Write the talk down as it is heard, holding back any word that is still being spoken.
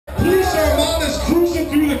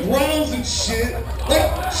and shit, like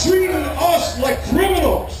treating us like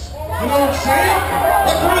criminals. You know what I'm saying?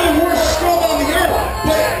 Like we're the worst scum on the earth.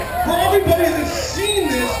 But for everybody that's seen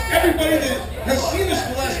this, everybody that has seen this for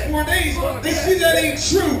the last 4 days, they see that ain't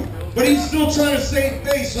true. But he's still trying to save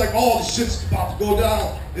face, like, oh, this shit's about to go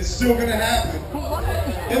down. It's still gonna happen.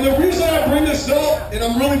 And the reason I bring this up, and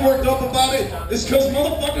I'm really worked up about it, is because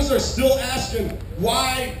motherfuckers are still asking,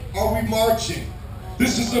 why are we marching?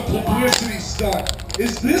 This is a publicity stunt.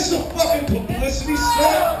 Is this a fucking publicity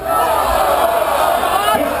stunt?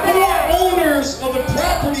 The 4 owners of the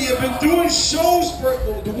property have been doing shows for,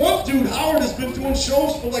 the one dude, Howard, has been doing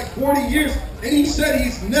shows for like 40 years, and he said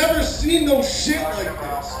he's never seen no shit like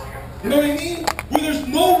this. You know what I mean? Where there's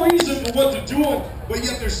no reason for what they're doing, but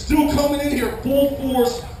yet they're still coming in here full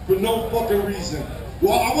force for no fucking reason.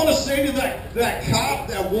 Well, I want to say to that cop,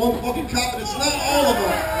 that one fucking cop, and it's not all of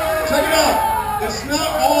them. Check it out. It's not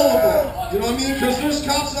all of them. You know what I mean? Because there's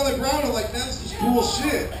cops on the ground who are like, man, this is cool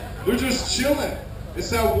shit. They're just chilling. It's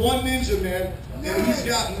that one ninja, man, and he's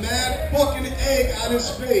got mad fucking egg on his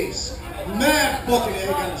face. Mad fucking egg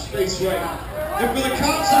on his face right now. And for the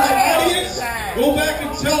cops in the audience, go back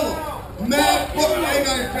and tell them. Mad fucking egg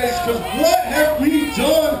on your face, because what have we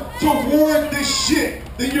done to warrant this shit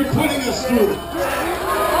that you're putting us through?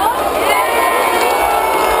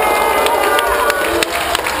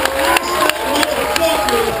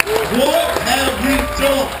 What have we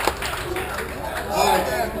done? Alright,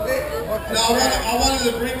 now I wanted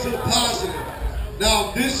to bring to the positive.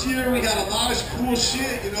 Now this year we had a lot of cool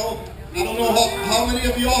shit, you know. I don't know how many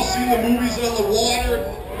of y'all seen the movies on the water.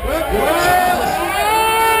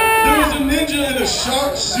 There was a ninja in a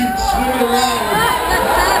shark suit swimming around.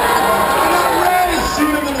 And I ran and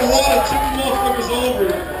seen him in the water, took the motherfuckers over.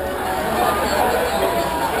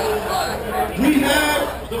 We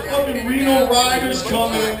have the fucking Reno Riders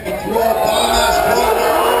come in and throw a bomb-ass party.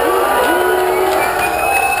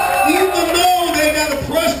 Even though they got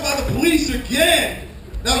oppressed by the police again.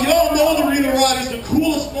 Now y'all know the Reno Riders, the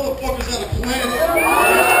coolest motherfuckers on the planet.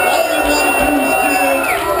 All they want to do is give.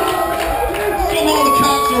 Some of the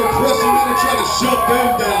cops are oppressing them and trying to shut them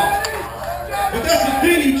down. But that's the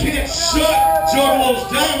thing, you can't shut Juggalos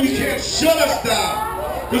down, you can't shut us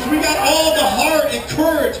down. Because we got all the heart and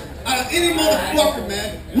courage out of any motherfucker,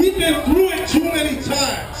 man. We've been through it too many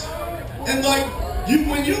times. And like,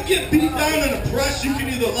 when you get beat down and oppressed, you can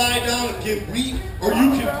either lie down and get weak, or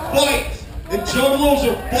you can fight. And Juggalos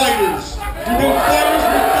are fighters. We've been fighters,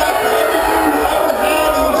 we fight for everything we ever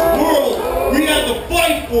had in this world. We had to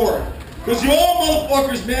fight for it. Because you all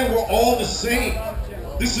motherfuckers, man, we're all the same.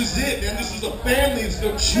 This is it, man. This is a family. It's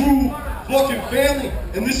the true fucking family.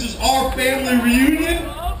 And this is our family reunion.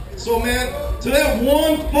 So, man, to that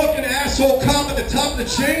one fucking asshole cop at the top of the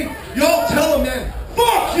chain, y'all tell him, man,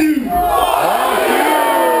 fuck you! Fuck you!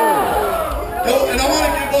 Yo, and I want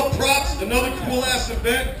to give up props. Another cool ass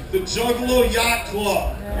event, the Juggalo Yacht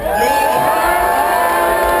Club.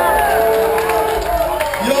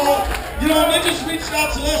 Yo, you know, they just reached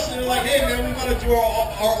out to us and they're like, hey man, we want to do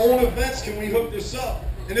our own events. Can we hook this up?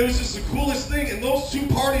 And it was just the coolest thing. And those 2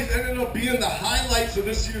 parties ended up being the highlights of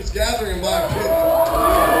this year's gathering, in my opinion.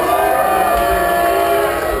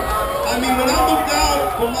 I mean, when I looked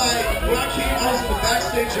out from when I came, I was in the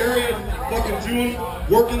backstage area, fucking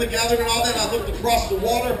working the gathering and all that. I looked across the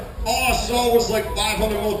water. All I saw was like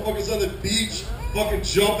 500 motherfuckers on the beach, fucking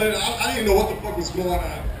jumping. I didn't know what the fuck was going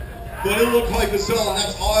on. But it looked like as hell, and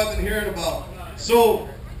that's all I've been hearing about. So,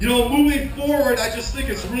 you know, moving forward, I just think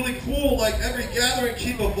it's really cool, like every gathering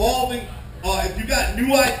keep evolving. If you got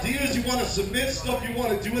new ideas, you want to submit stuff you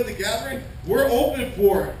want to do at the gathering, we're open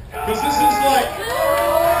for it. Because this is like,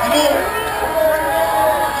 you know,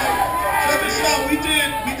 check this out, we did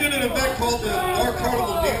an event called the Dark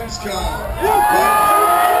Carnival Games Con. Right?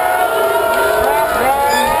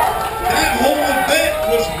 And that whole event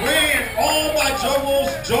was ran all by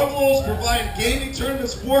Juggalos providing gaming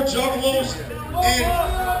tournaments for Juggalos. And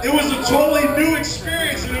it was a totally new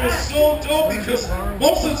experience, and it was so dope because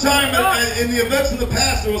most of the time in the events of the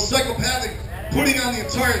past, it was psychopathic putting on the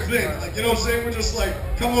entire thing. Like, you know what I'm saying? We're just like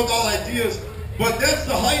coming with all ideas. But that's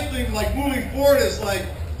the hype thing, like moving forward is like,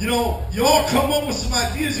 you know, you all come up with some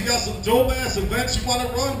ideas, you got some dope ass events you want to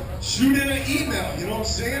run, shoot in an email, you know what I'm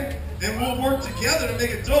saying? And we'll work together to make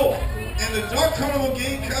it dope. And the Dark Carnival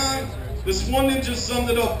Game Con, this one ninja summed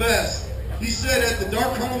it up best. He said at the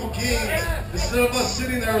Dark Carnival Games, instead of us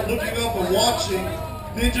sitting there looking up and watching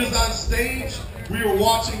ninjas on stage, we were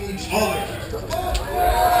watching each other. And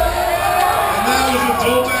that was a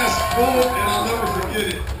dope ass quote, and I'll never forget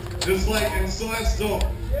it. It's like, and so that's dope.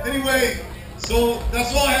 Anyway, So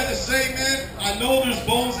that's all I had to say, man. I know there's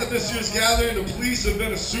bones at this year's gathering. The police have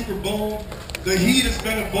been a super bone. The heat has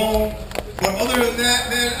been a bone. But other than that,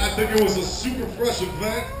 man, I think it was a super fresh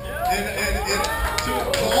event. And to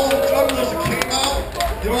all the jugglers that came out,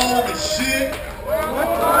 you're all in the shit.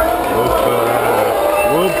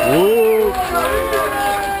 Whoop, whoop.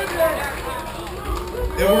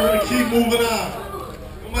 And we're going to keep moving on.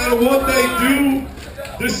 No matter what they do,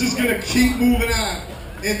 this is going to keep moving on.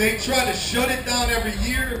 And they try to shut it down every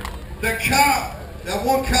year. The cop, that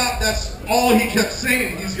one cop, that's all he kept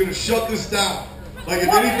saying. He's going to shut this down. Like if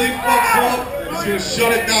anything fucks up, he's going to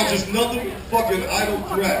shut it down. Just nothing but fucking idle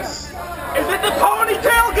threats. Is it the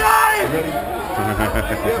ponytail guy? Ready?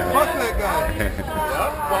 Yeah, fuck that guy. Yeah,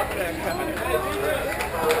 fuck that guy.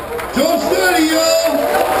 Jumpsteady, yo!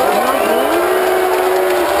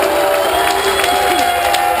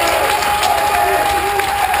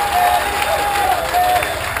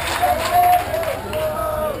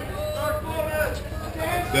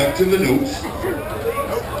 Back to the notes.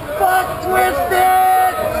 Fuck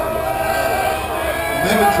Twisted! I'm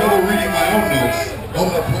having trouble reading my own notes. All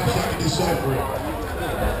that pressure to decipher it.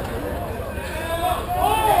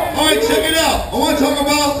 Alright, check it out. I want to talk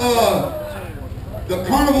about the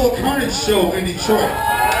Carnival Carnage show in Detroit.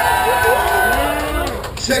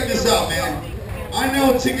 Check this out, man. I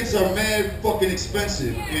know tickets are mad fucking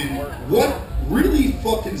expensive, and what really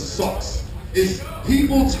fucking sucks is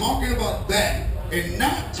people talking about that and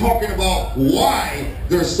not talking about why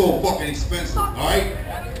they're so fucking expensive, alright?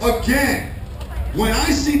 Again, when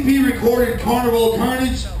ICP recorded Carnival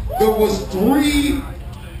Carnage, there was 3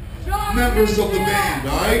 members of the band,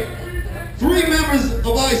 alright? 3 members of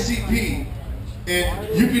ICP.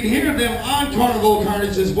 And you can hear them on Carnival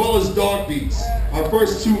Carnage as well as Dog Beats, our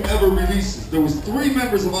first 2 ever releases. There was 3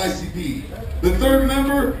 members of ICP. The 3rd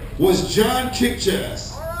member was John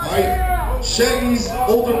Kickjazz, alright? Shaggy's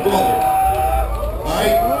older brother.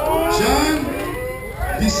 Alright, John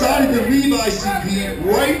decided to leave ICP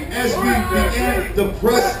right as we began to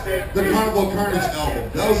press the Carnival Carnage album.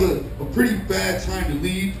 That was a pretty bad time to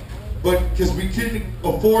leave, but because we couldn't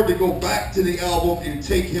afford to go back to the album and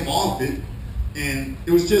take him off it, and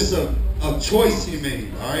it was just a choice he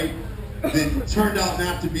made, alright, that turned out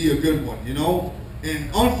not to be a good one, you know? And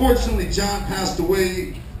unfortunately, John passed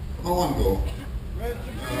away, how long ago? A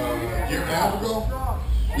year and a half ago?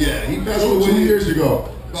 Yeah, he passed away 2 years ago.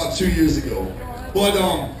 About 2 years ago. But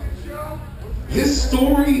his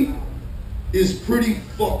story is pretty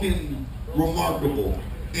fucking remarkable.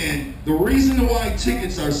 And the reason why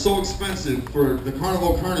tickets are so expensive for the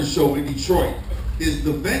Carnival Carnage show in Detroit is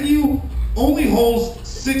the venue only holds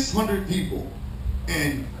 600 people.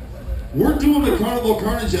 And we're doing the Carnival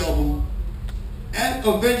Carnage album at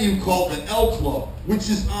a venue called the L Club, which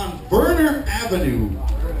is on Verner Avenue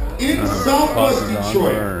in Southwest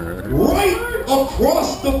Detroit, right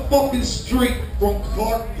across the fucking street from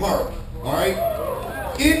Clark Park, alright?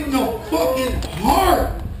 In the fucking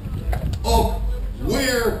heart of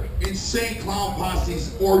where Insane Clown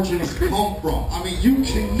Posse's origins come from. I mean, you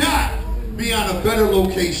cannot be on a better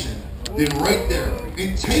location than right there.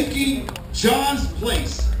 And taking John's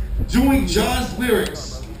place, doing John's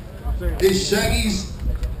lyrics, is Shaggy's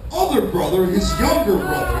other brother, his younger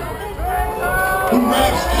brother, who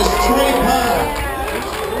raps as Trey Pound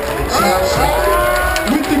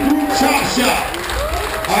with the group Chop Shop.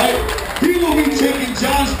 Alright? He will be taking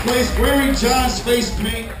John's place, wearing John's face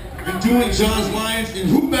paint, and doing John's lines, and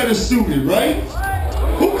who better suited, right?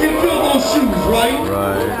 Who can fill those shoes, right?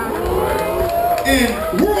 Right.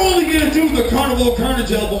 And we're only gonna do the Carnival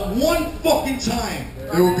Carnage album one fucking time.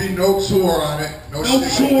 There will be no tour on it. No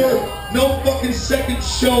tour, no fucking second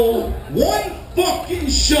show. One fucking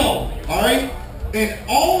show, alright? And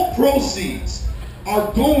all proceeds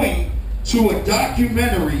are going to a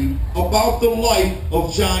documentary about the life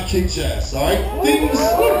of John Kickjazz, alright? Things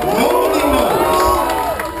nobody knows,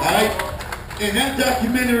 alright? And that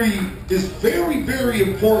documentary is very, very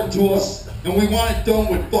important to us, and we want it done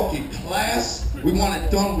with fucking class. We want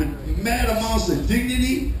it done with mad amounts of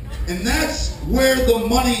dignity, and that's where the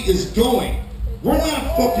money is going. We're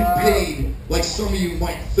not fucking paid like some of you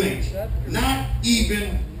might think. Not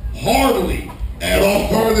even hardly at all.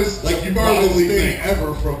 Farthest, like you farthest probably thing think.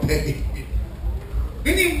 ever from paying.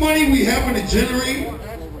 Any money we happen to generate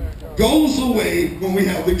goes away when we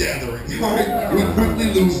have the gathering. Alright? We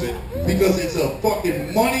quickly lose it because it's a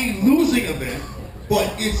fucking money losing event,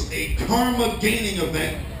 but it's a karma gaining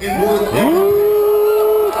event and worth everything.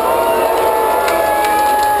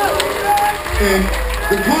 And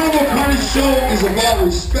the Carnival Carnage show is about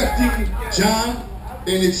respecting John,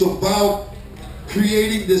 and it's about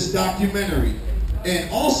creating this documentary. And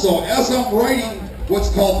also, as I'm writing what's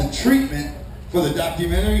called the treatment for the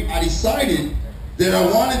documentary, I decided that I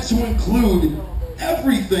wanted to include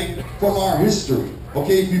everything from our history.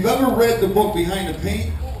 Okay, if you've ever read the book Behind the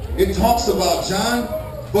Paint, it talks about John,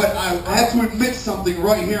 but I have to admit something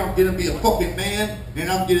right here. I'm gonna be a fucking man,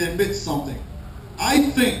 and I'm gonna admit something.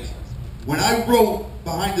 I think when I wrote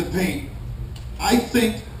Behind the Paint, I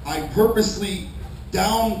think I purposely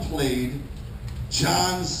downplayed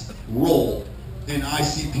John's role in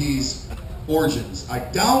ICP's origins. I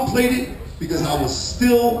downplayed it because I was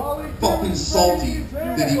still fucking salty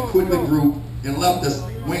that he quit the group and left us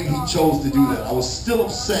when he chose to do that. I was still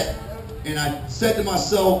upset, and I said to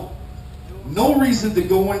myself, no reason to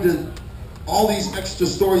go into all these extra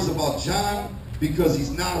stories about John because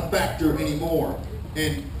he's not a factor anymore.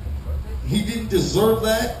 And he didn't deserve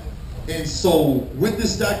that. And so with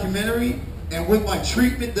this documentary and with my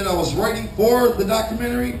treatment that I was writing for the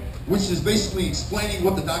documentary, which is basically explaining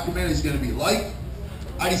what the documentary is going to be like,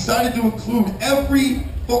 I decided to include every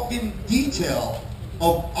fucking detail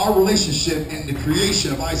of our relationship in the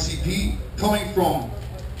creation of ICP, coming from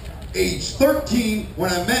age 13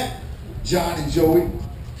 when I met John and Joey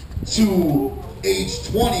to age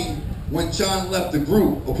 20 when John left the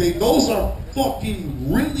group. Okay, those are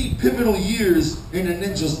fucking really pivotal years in a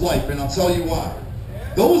ninja's life, and I'll tell you why.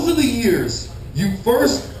 Those are the years you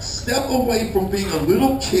first step away from being a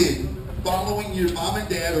little kid following your mom and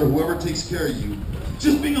dad or whoever takes care of you,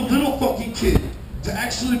 just being a little fucking kid, to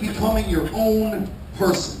actually becoming your own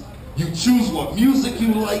person. You choose what music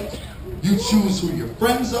you like, you choose who your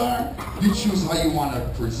friends are, you choose how you want to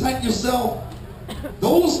present yourself.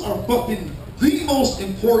 Those are fucking the most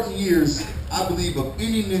important years, I believe, of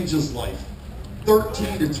any ninja's life.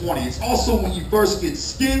 13 to 20. It's also when you first get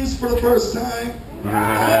skins for the first time. All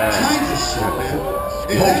kinds of shit,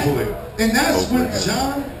 man. And that's when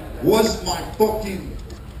John was my fucking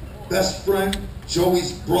best friend,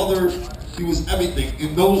 Joey's brother. He was everything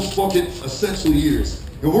in those fucking essential years.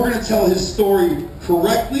 And we're gonna tell his story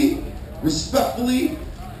correctly, respectfully,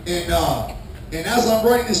 and as I'm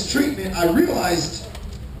writing this treatment, I realized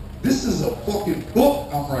this is a fucking book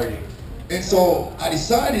I'm writing. And so I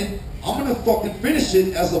decided I'm gonna fucking finish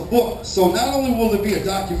it as a book. So not only will there be a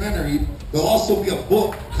documentary, there'll also be a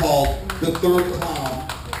book called The Third Clown.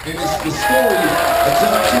 And it's the story of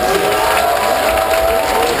John Kickjazz.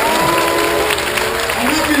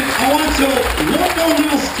 I want to tell one more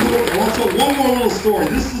little story. I want to tell one more little story.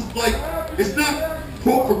 This is like, it's not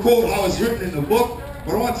quote for quote how it's written in the book,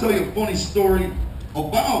 but I want to tell you a funny story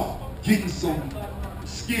about getting some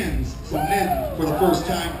skins, some neden for the first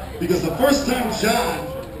time. Because the first time John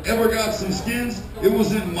ever got some skins, it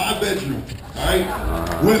was in my bedroom, all right,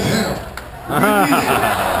 with him.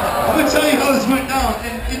 I'm gonna tell you how this went down,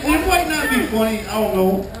 and it might not be funny, I don't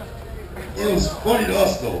know. It was funny to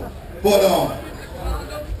us though. But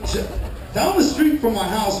down the street from my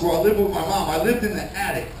house where I lived with my mom, I lived in the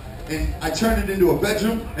attic, and I turned it into a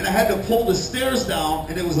bedroom, and I had to pull the stairs down,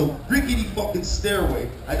 and it was a rickety fucking stairway.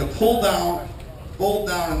 I had to pull down, fold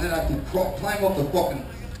down, and then I could climb up the fucking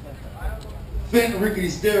thin rickety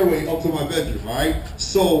stairway up to my bedroom, all right?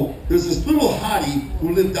 So there's this little hottie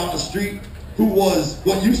who lived down the street who was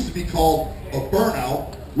what used to be called a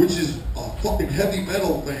burnout, which is a fucking heavy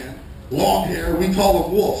metal fan, long hair. We call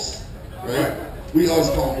them wolves, right? We always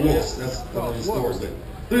call them wolves. That's another story.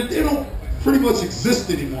 They don't pretty much exist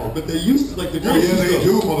anymore, but they used to, like the girls. Yeah, they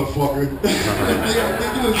do, motherfucker. they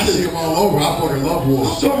do I see them all over. I fucking love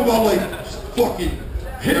wolves. I'm talking about like fucking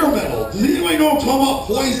hair metal. Does anybody know what I'm talking about?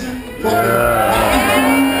 Poison?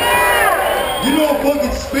 You know,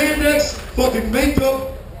 fucking spandex, fucking makeup.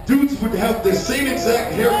 Dudes would have the same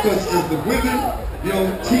exact haircuts as the women, you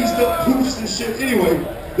know, teased up poofs and shit. Anyway,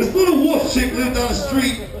 this little wolf chick lived down the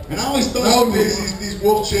street, and I always thought nowadays these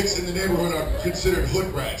wolf chicks in the neighborhood are considered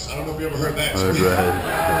hood rats. I don't know if you ever heard that.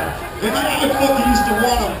 And I fucking used to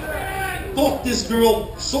want to fuck this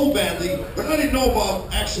girl so badly, but I didn't know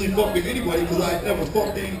about actually fucking anybody because I had never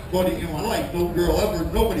fucked anybody in my life. No girl ever,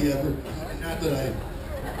 nobody ever. Not that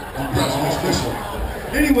I'm special.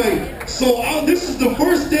 Anyway, so this is the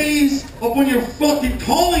first days of when you're fucking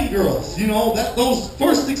calling girls, you know, those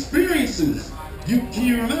first experiences. Can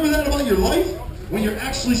you remember that about your life? When you're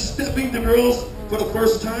actually stepping to girls for the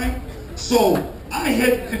first time? So I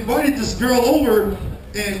had invited this girl over,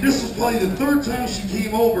 and this was probably the third time she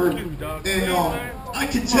came over, and I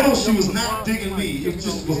could tell she was not digging me. It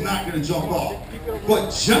just was not going to jump off.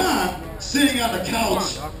 But John, sitting on the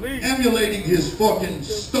couch, emulating his fucking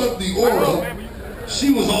studly aura,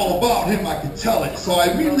 she was all about him, I could tell it. So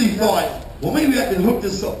I immediately thought, well, maybe I can hook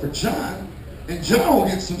this up for John. And John will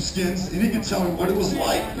get some skins, and he can tell me what it was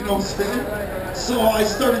like, you know what I'm saying? So I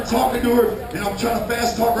started talking to her, and I'm trying to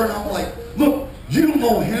fast talk her, and I'm like, look, you don't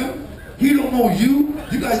know him, he don't know you,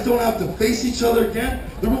 you guys don't have to face each other again,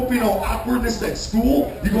 there won't be no awkwardness at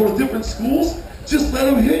school, you go to different schools, just let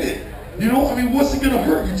him hit it. You know, I mean, what's it gonna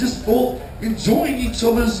hurt? You're just both enjoying each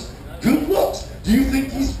other's good looks. Do you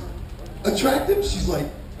think he's attractive? She's like,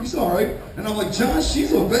 he's all right. And I'm like, John,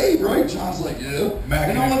 she's a babe, right? John's like, yeah.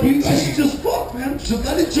 And I'm like, you should just fuck, man. Just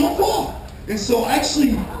let it jump off. And so I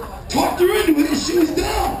actually talked her into it, and she was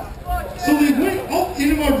down. So they went up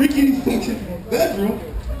into my rickety fucking bedroom,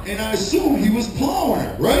 and I assume he was plowing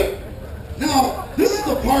her, right? Now, this is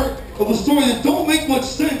the part of the story that don't make much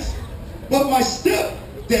sense, but my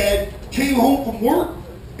stepdad came home from work,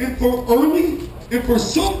 and for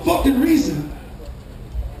some fucking reason,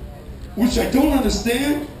 which I don't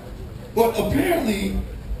understand, but apparently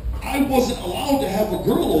I wasn't allowed to have a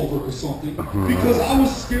girl over or something because I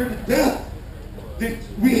was scared to death that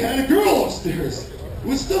we had a girl upstairs,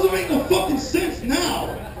 which doesn't make no fucking sense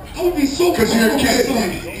now. I would be so because you're a kid,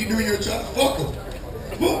 you knew you were trying to fuck him.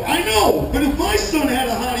 Well, I know, but if my son had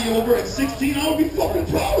a hottie over at 16, I would be fucking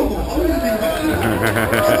proud of him. I wouldn't be mad at him.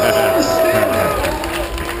 I don't understand that.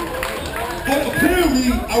 But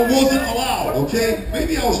apparently I wasn't allowed, okay?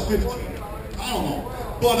 Maybe I was 15. I don't know.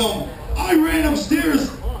 But I ran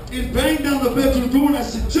upstairs and banged down the bedroom door, and I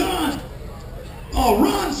said, John,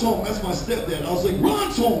 Ron's home. That's my stepdad. I was like,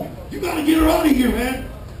 Ron's home. You gotta get her out of here, man.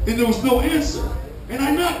 And there was no answer. And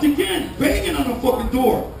I knocked again, banging on the fucking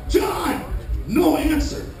door. John! No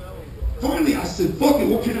answer. Finally, I said, fuck it,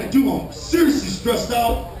 what can I do? I'm seriously stressed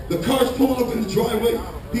out. The car's pulling up in the driveway.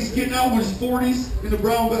 He's getting out with his 40s in the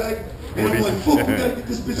brown bag. And I'm like, fuck, we gotta get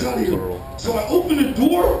this bitch out of here. So I opened the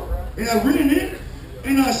door, and I ran in,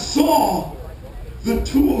 and I saw the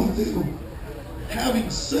two of them having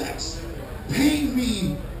sex, paying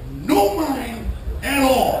me no mind at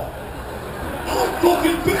all. I'm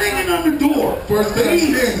fucking banging on the door. First thing I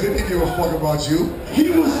scared, they didn't give a fuck about you. He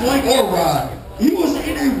was like, or Ron. He was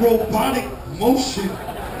in a robotic motion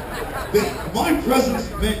that my presence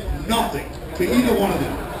meant nothing to either one of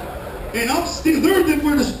them. And I'm still, they're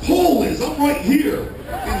where this pole is. I'm right here.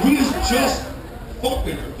 And he is just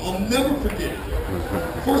fucking her. I'll never forget it.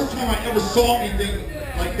 First time I ever saw anything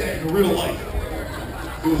like that in real life.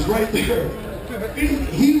 It was right there. And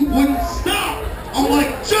he wouldn't stop. I'm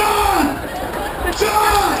like, John!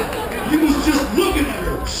 John! And he was just looking at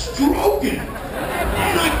her, stroking.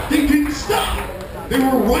 And they didn't stop. They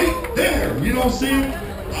were right there, you know what I'm saying?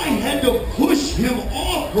 I had to push him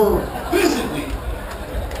off her physically.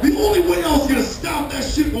 The only way I was gonna stop that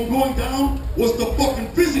shit from going down was to fucking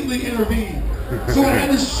physically intervene. So I had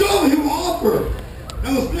to shove him off her.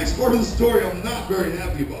 Now this next part of the story I'm not very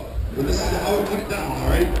happy about. But this is how it went down,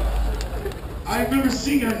 alright? I remember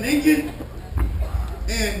seeing her naked,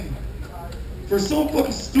 and for some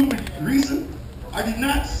fucking stupid reason, I did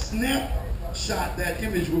not snapshot that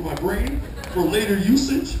image with my brain for later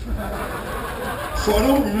usage. So I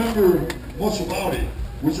don't remember much about it,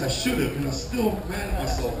 which I should have, and I'm still mad at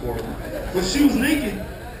myself for it. But she was naked,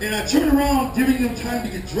 and I turned around, giving them time to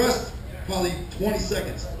get dressed, probably 20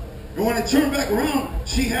 seconds. And when I turned back around,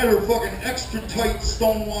 she had her fucking extra tight,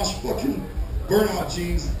 stonewashed fucking burnout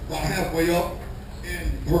jeans about halfway up,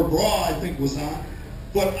 and her bra, I think, was on.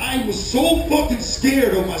 But I was so fucking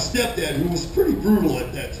scared of my stepdad, who was pretty brutal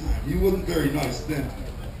at that time. He wasn't very nice then.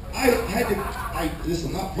 Listen,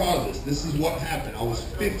 I'm not proud of this. This is what happened. I was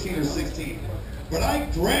 15 or 16. But I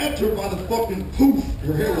grabbed her by the fucking poof.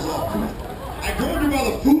 Her hair was all poof. I grabbed her by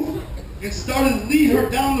the poof and started to lead her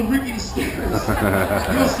down the rickety stairs. You know what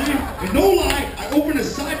I'm saying? And no lie, I opened the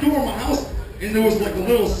side door of my house, and there was like a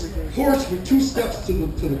little porch with 2 steps to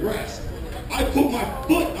the grass. I put my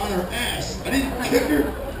foot on her ass. I didn't kick her,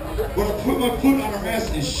 but I put my foot on her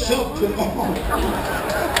ass and shoved her off.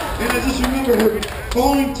 And I just remember her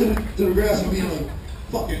falling to the grass and being like,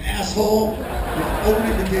 fucking asshole, and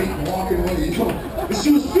opening the gate and walking away, you know. And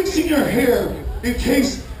she was fixing her hair in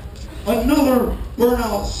case another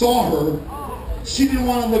burnout saw her. She didn't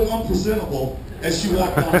want to look unpresentable as she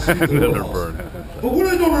walked down the street to her house. But what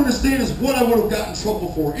I don't understand is what I would have gotten in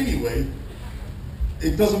trouble for anyway.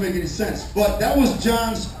 It doesn't make any sense. But that was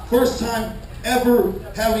John's first time ever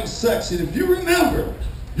having sex. And if you remember,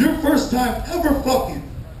 your first time ever fucking,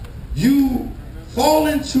 you fall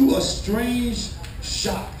into a strange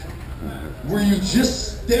shock where you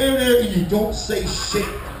just stare there and you don't say shit.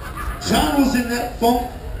 John was in that funk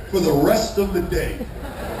for the rest of the day.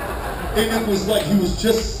 And it was like he was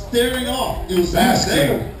just staring off. It was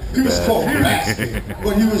basking. He was called basking,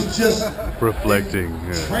 but he was just reflecting,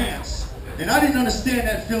 in trance. And I didn't understand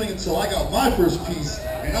that feeling until I got my first piece,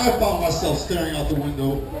 and I found myself staring out the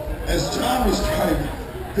window as John was driving,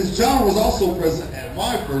 because John was also present at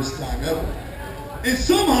my first time ever. And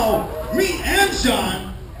somehow, me and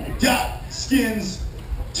John got skins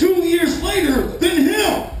 2 years later than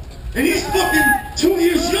him. And he's fucking 2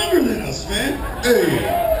 years younger than us, man. Hey.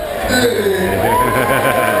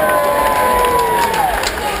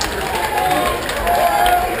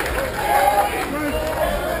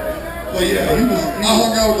 But yeah, he was I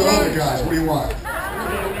hung out with the other guys. What do you want?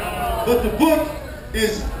 But the book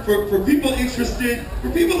is for people interested, for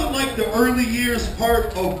people that like the early years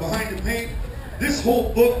part of Behind the Paint. This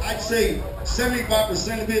whole book, I'd say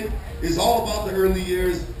 75% of it is all about the early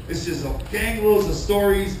years. It's just a gangloads of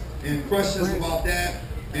stories and questions about that,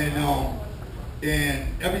 and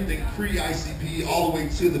everything pre-ICP all the way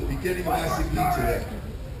to the beginning of ICP to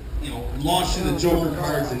the, launching the Joker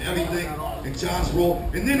cards and everything, and John's role.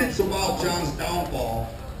 And then it's about John's downfall,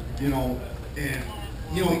 and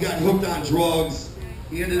he got hooked on drugs.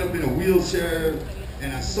 He ended up in a wheelchair,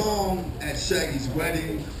 and I saw him at Shaggy's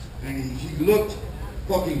wedding, and he looked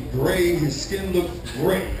fucking gray. His skin looked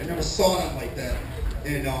great. I never saw him like that.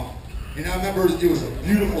 And I remember it was a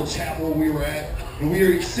beautiful chapel we were at, and we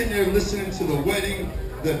were sitting there listening to the wedding,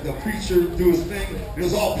 the preacher do his thing. It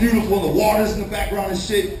was all beautiful, the water's in the background and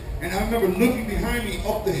shit. And I remember looking behind me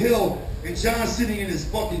up the hill, and John's sitting in his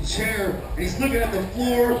fucking chair, and he's looking at the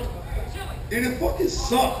floor, and it fucking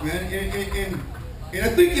sucked, man. And I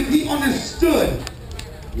think if he understood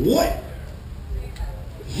what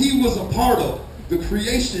he was a part of, the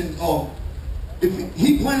creation of, if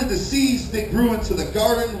he planted the seeds that grew into the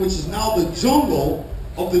garden, which is now the jungle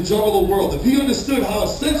of the Juggalo world, if he understood how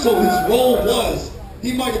essential his role was,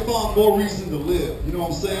 he might have found more reason to live, you know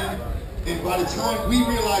what I'm saying? And by the time we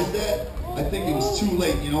realized that, I think it was too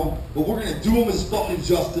late, But we're gonna do him his fucking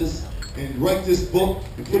justice and write this book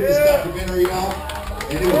and put this documentary out.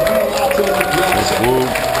 And it was really a lot to a lot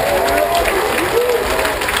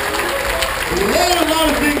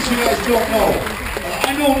of things you guys don't know. I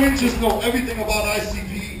know ninjas know everything about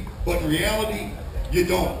ICP, but in reality, you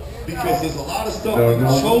don't. Because there's a lot of stuff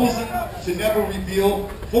we've chosen to never reveal.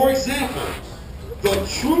 For example, the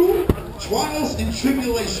true trials and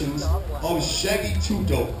tribulations of Shaggy 2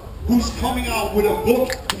 Dope, who's coming out with a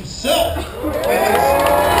book himself.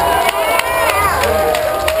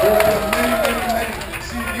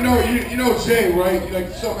 You know Jay, right?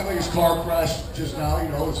 Like something like his car crashed just now,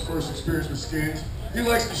 his first experience with skins. He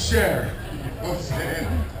likes to share, you know what I'm saying?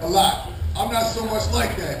 A lot. I'm not so much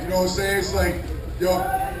like that, you know what I'm saying? It's like,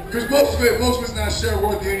 because most of it's not share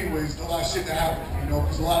worthy anyways, a lot of shit that happened,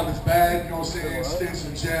 because a lot of it's bad, you know what I'm saying? Stints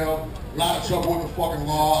in jail, a lot of trouble with the fucking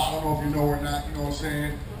law, I don't know if you know or not, you know what I'm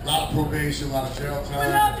saying? A lot of probation, a lot of jail time. We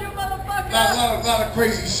love you, motherfucker! A lot of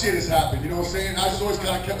crazy shit has happened, you know what I'm saying? I just always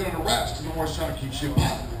kind of kept it on the wraps because I'm always trying to keep shit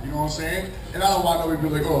positive, you know what I'm saying? And I don't want nobody to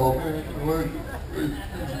be like, oh man,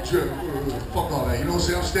 fuck all that, you know what I'm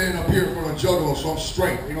saying? I'm standing up here in front of Juggalo, so I'm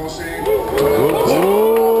straight, you know what I'm saying?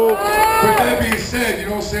 With that being said, you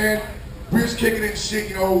know what I'm saying? We was kicking in shit,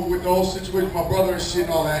 with the whole situation with my brother and shit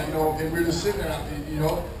and all that, and we were just sitting there,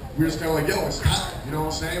 we were just kind of like, yo, it's hot, you know what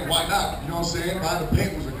I'm saying? Why not? You know what I'm saying? Behind the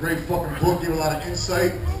Paint was a great fucking book, gave a lot of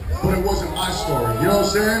insight, but it wasn't my story, you know what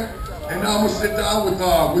I'm saying? And now I'm gonna sit down with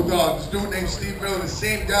this dude named Steve Miller, the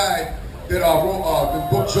same guy that wrote the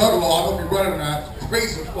book Juggalo. I don't know if you read it or not.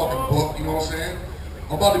 Crazy fucking book, you know what I'm saying?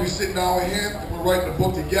 I'm about to be sitting down with him, and we're writing the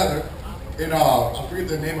book together. And I forget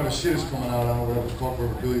the name of the shit is coming out. I don't know whatever the fuck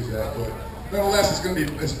wherever Billy's at, but nonetheless,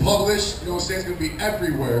 it's published. You know what I'm saying? It's gonna be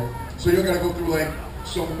everywhere. So you're gonna go through like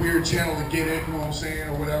some weird channel to get it. You know what I'm saying,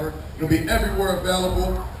 or whatever. It'll be everywhere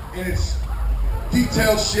available, and it's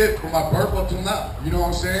detailed shit from my birth up till now. You know what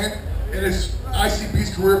I'm saying? And it's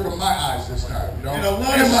ICP's career from my eyes this time. And a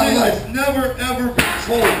lot of shit that's never ever been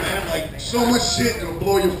told, man. Like so much shit that'll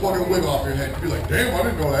blow your fucking wig off your head. You'll be like, damn, I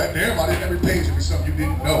didn't know that. Damn, I didn't. Every page would be something you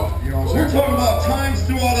didn't know. You know what I'm saying? We're talking about times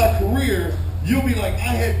throughout our career, you'll be like,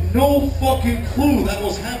 I had no fucking clue that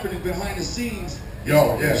was happening behind the scenes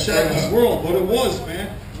in Shaggy's world, but it was, man.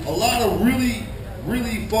 A lot of really,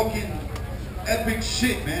 really fucking epic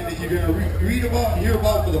shit, man, that you're gonna read about and hear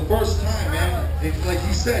about for the first time, man. And like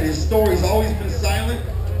he said, his story's always been silent.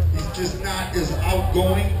 He's just not as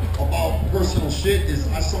outgoing about personal shit as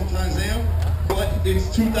I sometimes am. But it's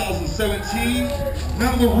 2017.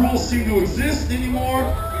 None of the rules seem to exist anymore.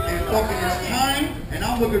 And fucking it's time. And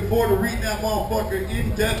I'm looking forward to reading that motherfucker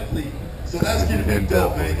in-depthly. So that's gonna be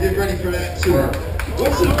dope, man. Get ready for that too.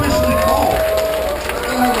 What's it officially called? I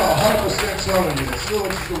don't have 100% telling you. It's still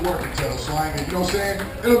just a working title, so you know what I'm saying?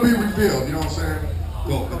 It'll be revealed, you know what I'm saying?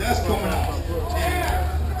 But that's coming out.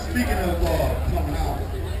 speaking of coming out,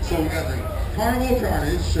 so we got the Carnival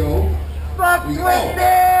Carnage show. Fuck We, Twisted!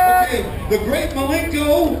 okay, the Great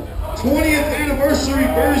Malenko 20th anniversary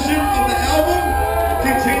version of the album,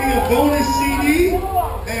 containing a bonus CD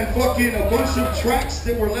and fucking a bunch of tracks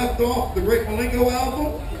that were left off the Great Malenko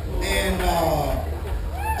album, and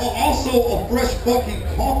also a fresh fucking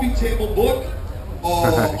coffee table book, all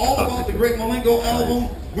about the Great Malenko album,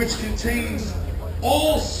 which contains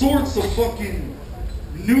all sorts of fucking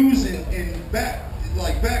news and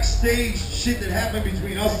backstage shit that happened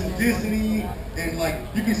between us and Disney, and like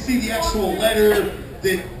you can see the actual letter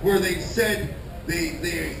where they said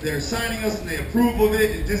they're signing us and they approve of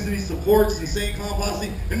it, and Disney supports Insane Clown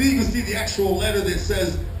Posse, and then you can see the actual letter that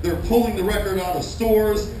says they're pulling the record out of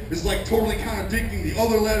stores. It's like totally contradicting the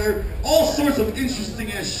other letter. All sorts of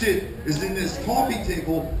interesting ass shit is in this coffee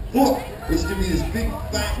table book. There's gonna be this big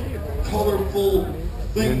fat colorful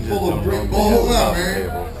thing full of great balls. Hold up, man.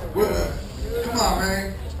 Come on,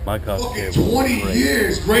 man. My coffee Fucking table. 20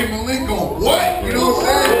 years, Great Malenko. What? You know what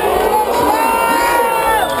I'm saying? 20 years.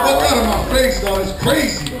 Fuck out of my face, dog. It's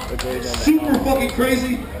crazy. Super fucking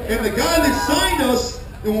crazy. And the guy that signed us,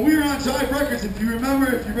 and when we were on Jive Records, if you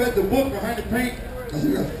remember, if you read the book Behind the Paint, I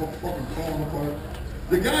think that's fucking falling apart.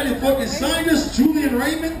 The guy that fucking signed us, Julian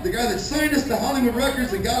Raymond, the guy that signed us to Hollywood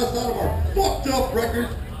Records and got us out of our fucked up record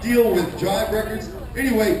deal with Jive Records.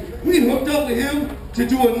 Anyway, we hooked up with him to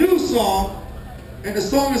do a new song, and the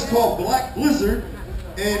song is called Black Blizzard,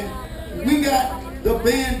 and we got the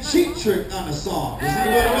band Cheap Trick on the song. Does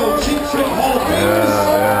anybody know Cheap Trick Hall of Famers?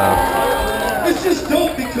 Yeah. It's just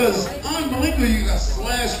dope because on Malenko you got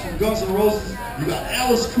Slash from Guns N' Roses, you got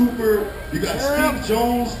Alice Cooper, you got Steve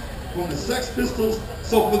Jones from the Sex Pistols.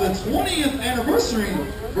 So for the 20th anniversary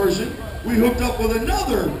version, we hooked up with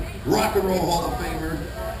another Rock and Roll Hall of Famer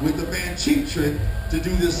with the band Cheap Trick to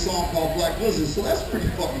do this song called Black Blizzard. So that's pretty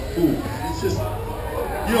fucking cool, man. It's just,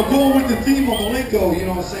 you know, going with the theme of Malenko, you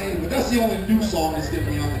know what I'm saying? But that's the only new song that's gonna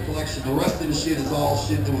be on the collection. The rest of the shit is all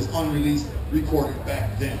shit that was unreleased, recorded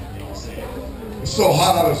back then, you know what I'm saying? It's so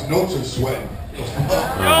hot out, his notes are sweating. Falling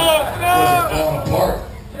apart.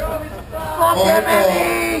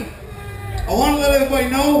 I want to let everybody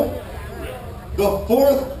know the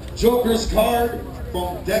 4th Joker's card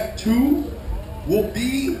from deck 2 will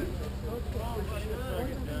be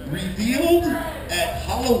revealed at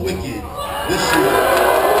Hallowicked this year.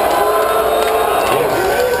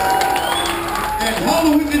 And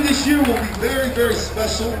Hallowicked this year will be very, very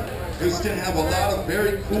special. It's going to have a lot of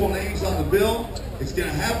very cool names on the bill. It's going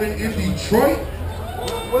to happen in Detroit.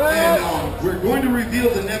 And we're going to reveal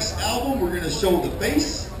the next album. We're going to show the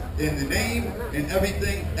face and the name and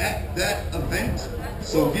everything at that event.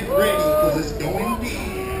 So get ready because it's going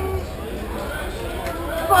down.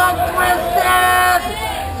 Fuck Twisted!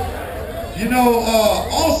 You know,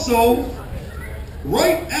 also,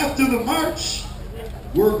 right after the march,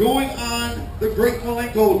 we're going on the Great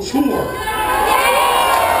Malenko tour.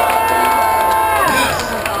 Yes,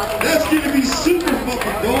 that's going to be super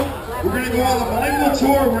fucking dope. We're going to go on the Malenko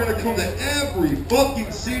tour. We're going to come to every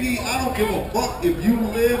fucking city. I don't give a fuck if you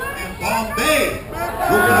live in Bombay.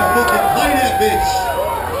 We're going to fucking play that bitch.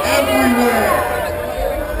 Everywhere.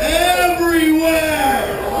 Everywhere.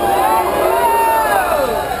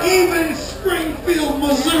 Even Springfield,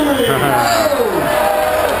 Missouri.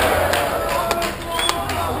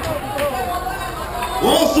 We're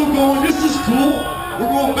also going, this is cool, we're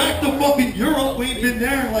going back to fucking Europe. We ain't been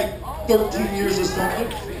there in like 13 years or something.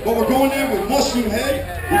 But we're going there with Mushroom Head.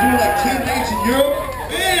 We're doing like 10 dates in Europe.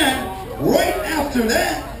 And right after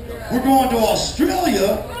that, we're going to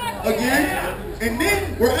Australia again. And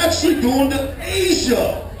then we're actually going to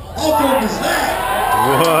Asia. How dope is that?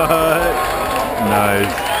 What?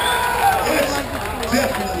 Nice. That's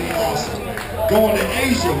definitely awesome. Going to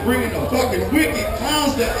Asia, bringing the fucking wicked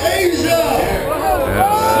clowns to Asia.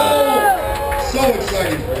 So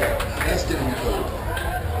excited for that. That's gonna be cool.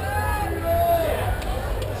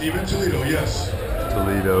 Even Toledo, yes.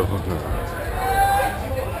 Toledo.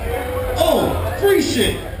 Oh, free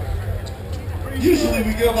shit. Usually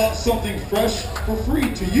we give out something fresh for free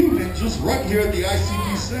to you ninjas right here at the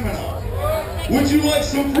ICP seminar. Would you like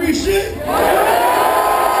some free shit?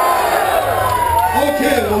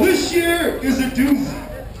 Okay, well this year is a doozy.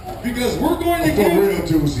 Because we're going to For give... real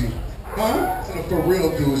doozy. Huh? It's a for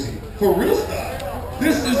real doozy. For real stuff.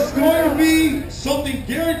 This is going to be something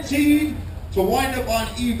guaranteed to wind up on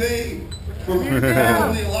eBay for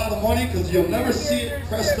probably a lot of money because you'll never see it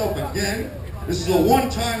pressed up again. This is a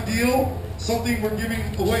one-time deal, something we're giving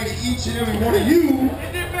away to each and every one of you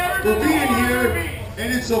for being here.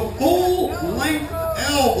 And it's a full-length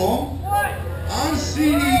album on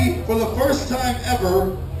CD for the first time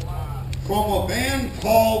ever from a band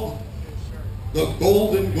called the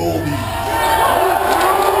Golden Goldies.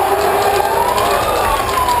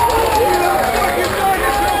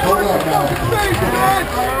 Hold on now.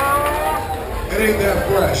 It ain't that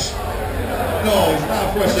fresh. No, it's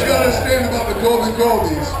not fresh. What you gotta understand about the Golden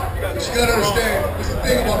Goldies, what you gotta understand is the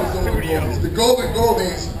thing about the Golden Goldies. The Golden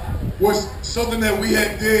Goldies was something that we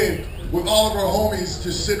had did with all of our homies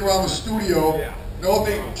just sitting around the studio, all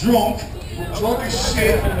they drunk as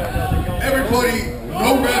shit. Everybody,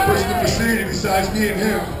 no rappers in the vicinity besides me and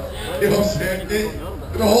him. You know what I'm saying?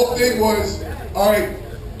 The whole thing was, all right,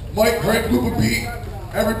 Mike, Craig, loop a beat.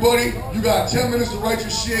 Everybody, you got 10 minutes to write your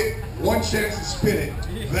shit, one chance to spin it.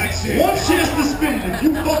 That's it. One chance to spin it. If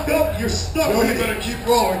you fuck up, you're stuck. No, you better keep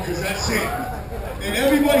going, because that's it. And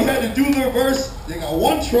everybody had to do their verse. They got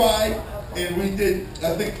one try, and we did,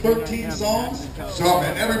 I think, 13 songs. So,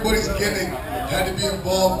 man, everybody's gimmick had to be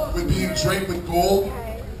involved with being draped with gold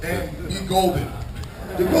and be golden.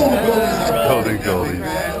 The Golden Goldies are Golden epic, Goldies.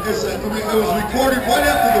 man. It was recorded right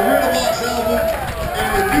after the Riddlebox album,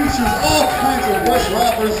 and it features all kinds of fresh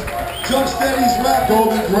rappers. Jumpsteady's rap,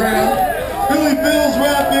 Golden Graham, Billy Bill's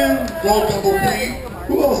rapping, Gold Double B.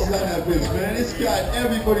 Who else is on that bitch, man? It's got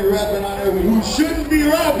everybody rapping on there who shouldn't be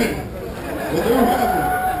rapping, but they're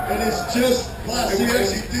rapping. And it's just classic. And we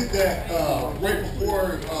actually did that right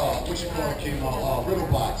before, what you call it, came out.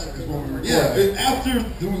 Riddlebox is when we recorded it. Yeah, after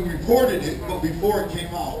we recorded it, but before it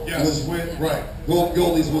came out, was when Golden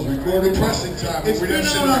Goldies was recorded. Pressing time. It's been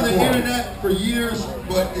out on the internet for years,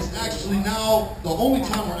 but it's actually now the only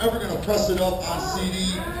time we're ever going to press it up on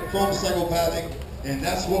CD from Psychopathic, and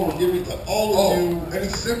that's what we're giving to all of you. And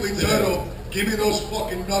it's simply titled, Give Me Those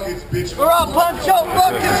Fucking Nuggets, Bitch. Or I'll punch your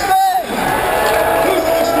fucking face! There's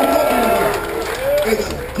extra fucking nuggets. It's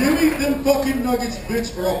give me them fucking nuggets,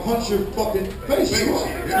 bitch, or I'll punch your fucking face.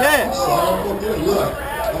 Yeah. I'm sorry, I'm fucking look.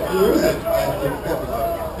 Where is it?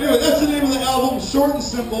 Anyway, that's the name of the album, short and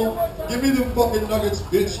simple. Give me them fucking nuggets,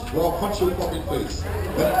 bitch, or I'll punch your fucking face.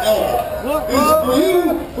 The album is for you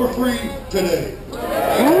for free today.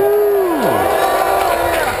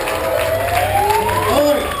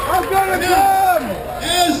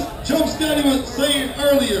 As Jumpsteady was saying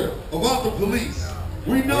earlier about the police,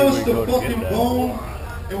 we know it's the fucking bone,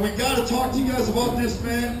 and we gotta talk to you guys about this,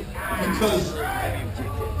 man, because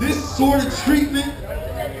this sort of treatment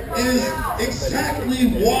is exactly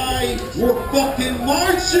why we're fucking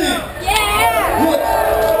marching. Yeah! Look,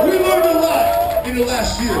 we learned a lot in the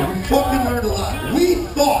last year. We fucking learned a lot. We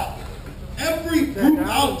thought every group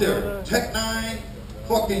out there, Tech 9,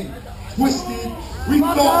 fucking Twisted, we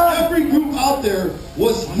thought every group out there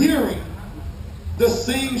was hearing the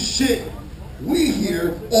same shit we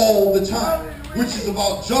hear all the time, which is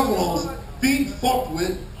about juggalos being fucked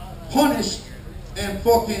with, punished, and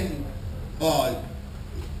fucking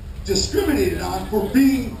discriminated on for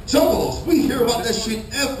being juggalos. We hear about that shit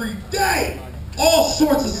every day. All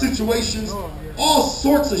sorts of situations, all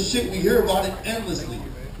sorts of shit, we hear about it endlessly.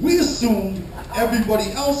 We assumed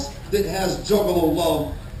everybody else that has juggalo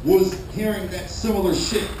love was hearing that similar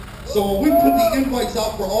shit. So when we put the invites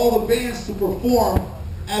out for all the bands to perform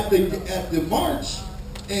at the march,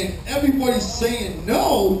 and everybody's saying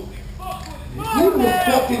no, we were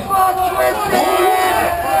fucking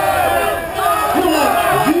we're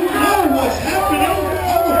like, you know what's happening.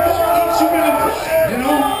 How the fuck ain't you gonna play, you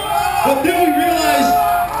know? But then we realized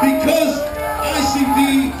because ICP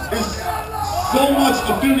is so much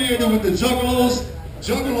affiliated with the Juggalos,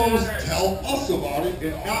 Juggalos tell us about it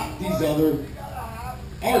and not these other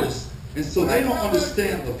artists. And so they don't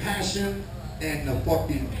understand the passion and the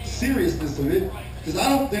fucking seriousness of it, because I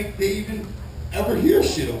don't think they even ever hear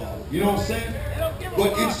shit about it. You know what I'm saying?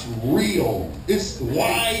 But it's real. It's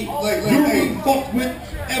why you're being fucked with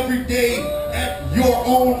every day at your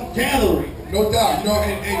own gathering. No doubt, you know,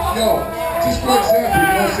 and yo, just for example, you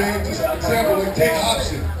know what I'm saying? Just for example, like Tate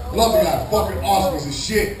Hobson. Love the guy, fucking awesome as a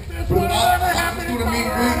shit. But if I'm doing a meet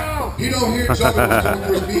and greet, he don't hear Juggalos doing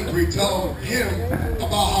for his meet and greet telling him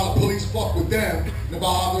about how the police fuck with them and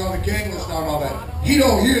about how they're on the gang list now and all that. He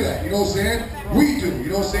don't hear that, you know what I'm saying? We do, you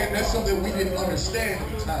know what I'm saying? That's something we didn't understand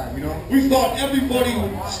at the time, you know? We thought everybody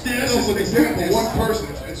would stand That's up just with an example, example. one person,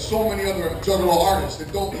 and so many other Juggalo artists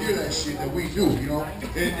that don't hear that shit that we do, you know?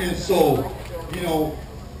 And so, you know,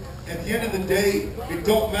 at the end of the day, it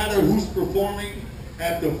don't matter who's performing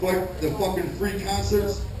at the fucking free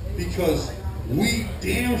concerts, because we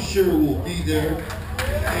damn sure will be there,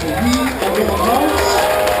 and we are gonna march.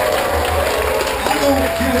 I don't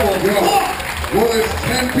give a fuck. Whether it's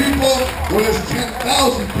 10 people, whether it's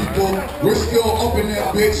 10,000 people, we're still up in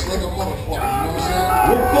that bitch like a motherfucker, you know what I'm saying?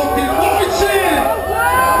 We're fucking marching!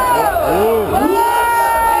 What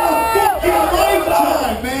the fuck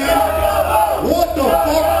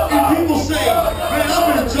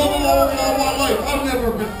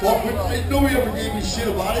Nobody ever gave me shit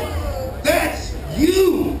about it. That's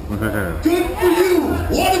you. Good for you.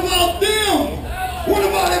 What about them? What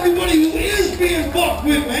about everybody who is being fucked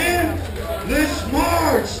with, man? Let's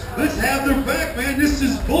march. Let's have their back, man. This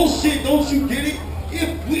is bullshit. Don't you get it?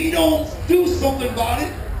 If we don't do something about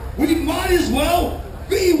it, we might as well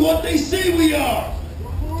be what they say we are.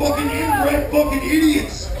 Fucking inbred fucking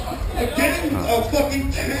idiots. A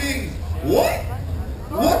fucking gang. What?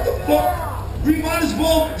 What the fuck? We might as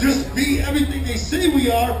well just be everything they say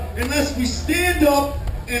we are unless we stand up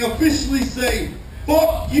and officially say,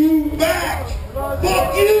 fuck you back.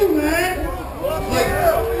 Fuck you, man. Like,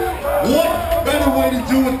 what better way to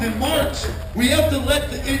do it than march? We have to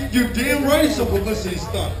let you're damn right it's a publicity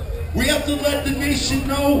stunt. We have to let the nation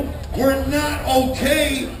know we're not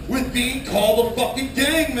okay with being called a fucking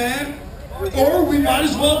gang, man. Or we might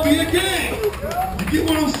as well be a gang. You get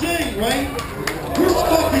what I'm saying, right? We're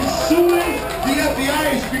fucking suing the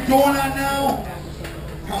FBI. It's been going on now,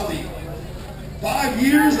 probably 5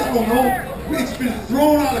 years, I don't know. It's been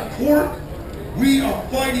thrown out of court. We are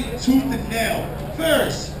fighting tooth and nail.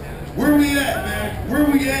 Ferris, where we at, man? Where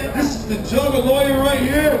we at? This is the Juggalawyer right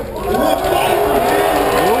here. We're fighting,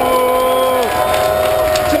 man.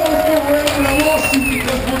 Tell us where we're at in a lawsuit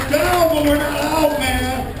because we're down, but we're not out, man.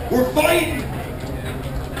 We're fighting.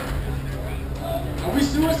 Are we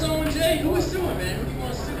suing someone, Jay? Who is suing, man? Who do you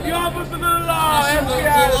want to sue? The office of the law,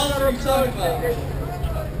 What are you talking about?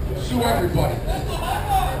 Sue everybody.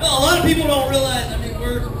 No, a lot of people don't realize, I mean,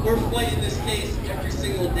 we're fighting this case every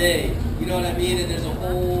single day. You know what I mean? And there's a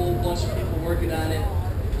whole bunch of people working on it.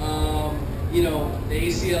 You know, the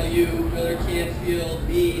ACLU, Brother Canfield,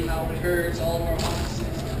 me, how it hurts, all of our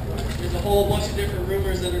offices. There's a whole bunch of different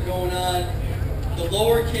rumors that are going on. The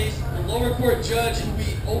lower court judge who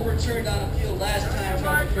we overturned on appeal last time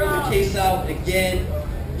tried to throw the case out again,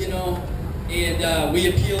 you know, and we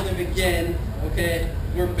appealed him again, okay?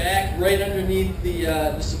 We're back right underneath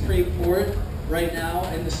the Supreme Court right now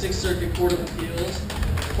in the 6th Circuit Court of Appeals,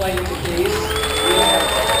 fighting the case.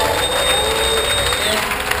 And,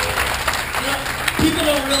 people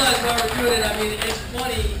don't realize why we're doing it. I mean, it's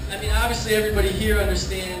funny. I mean, obviously everybody here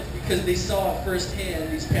understands because they saw it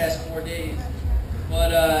firsthand these past 4 days.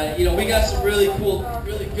 But, you know, we got some really cool,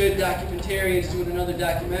 really good documentarians doing another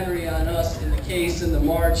documentary on us in the case and the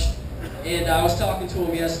march. And I was talking to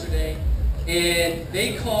them yesterday, and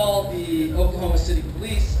they called the Oklahoma City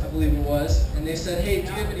Police, I believe it was, and they said, hey, do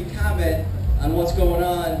you have any comment on what's going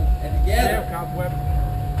on at the gathering?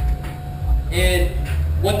 And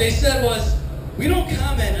what they said was, we don't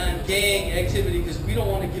comment on gang activity because we don't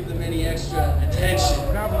want to give them any extra attention.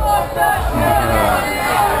 You know?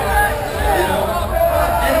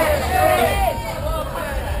 And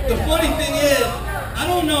the funny thing is, I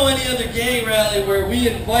don't know any other gang rally where we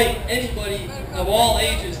invite anybody of all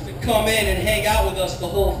ages to come in and hang out with us the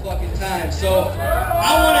whole fucking time. So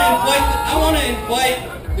I want to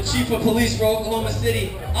invite the chief of police for Oklahoma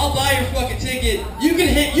City. I'll buy your fucking ticket. You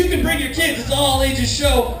can bring your kids. It's an all ages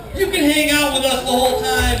show. You can hang out with us the whole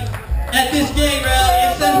time at this gang rally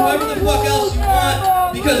and send whoever the fuck else you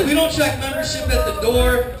want because we don't check membership at the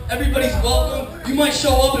door. Everybody's welcome. You might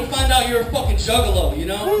show up and find out you're a fucking juggalo, you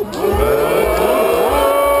know?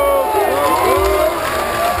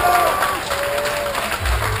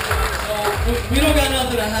 We don't got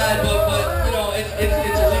nothing to hide, but you know,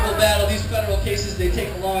 it's a legal battle. These federal cases, they take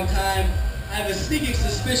a long time. I have a sneaking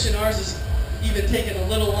suspicion ours is even taking a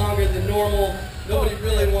little longer than normal. Nobody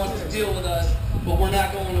really wants to deal with us, but we're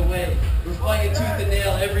not going away. We're fighting tooth and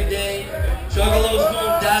nail every day. Juggalos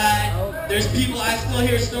won't die. There's people, I still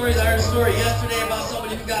hear stories. I heard a story yesterday about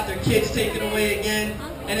somebody who got their kids taken away again.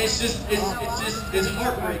 And it's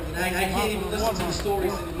heartbreaking. I can't even listen to the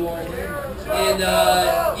stories anymore. And,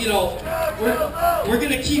 you know, we're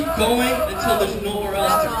going to keep going until there's nowhere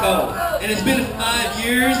else to go. And it's been 5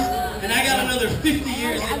 years, and I got another 50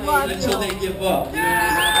 years in me until they give up. You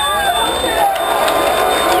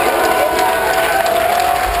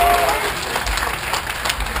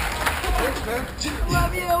know what I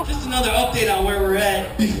mean? Just another update on where we're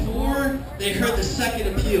at. Before they heard the second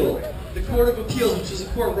appeal, the Court of Appeals, which is a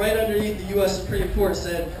court right underneath the U.S. Supreme Court,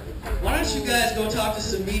 said, why don't you guys go talk to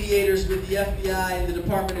some mediators with the FBI and the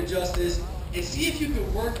Department of Justice and see if you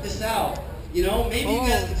can work this out. You know, maybe you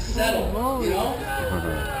guys can settle, you know?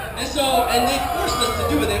 And so, and they forced us to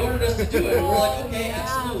do it. They ordered us to do it. And we're like, okay,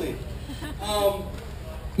 absolutely.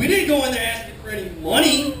 We didn't go in there asking for any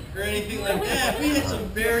money or anything like that. We had some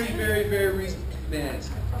very, very, very reasonable demands.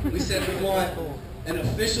 We said we want an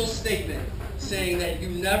official statement saying that you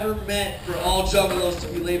never meant for all juggalos to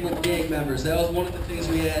be labeled gang members. That was one of the things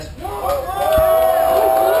we asked for.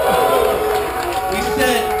 We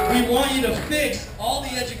said We want you to fix all the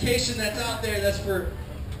education that's out there that's for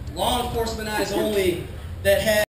law enforcement eyes only that has